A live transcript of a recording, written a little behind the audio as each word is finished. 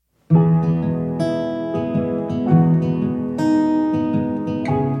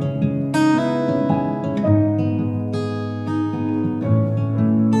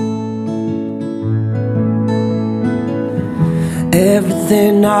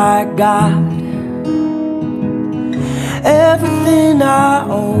everything I got, everything I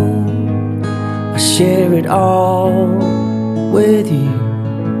own, I share it all with you.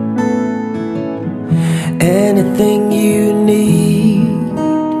 Anything you need,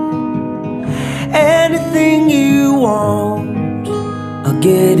 anything you want, I'll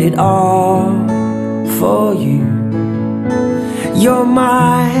get it all for you. You're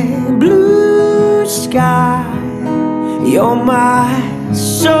my blue sky, you're my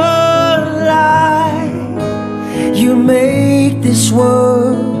sunlight. You make this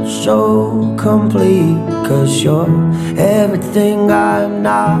world so complete, 'cause you're everything I'm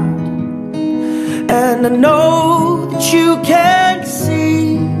not. And I know that you can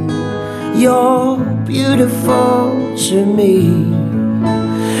see you're beautiful to me.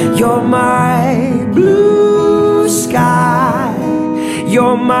 You're my blue sky,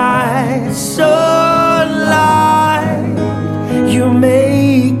 you're my sunlight. You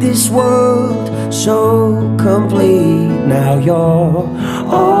make this world so complete. Now you're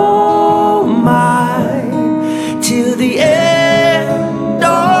all mine till the end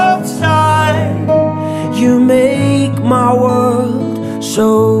of time. You make my world so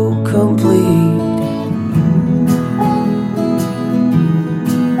complete.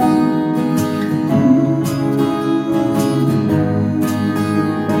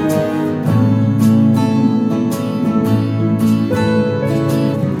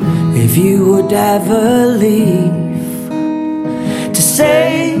 If you would ever leave to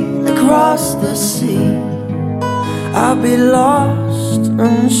sail across the sea, I'd be lost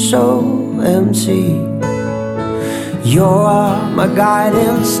and so empty. You're my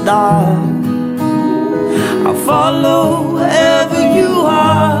guiding star, I'll follow wherever you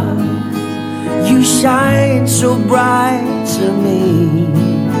are. You shine so bright to me.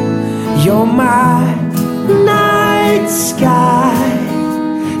 You're my night sky,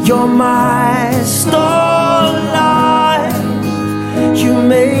 you're my starlight. You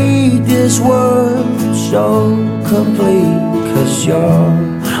made this world so complete, 'cause you're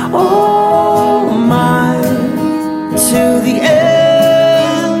all mine till the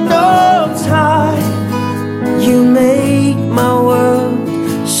end of time. You make my world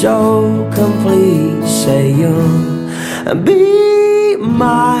so complete. Say you'll be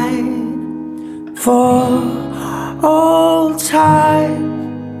mine for all time.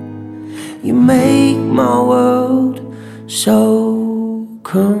 You make my world so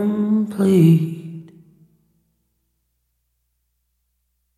complete.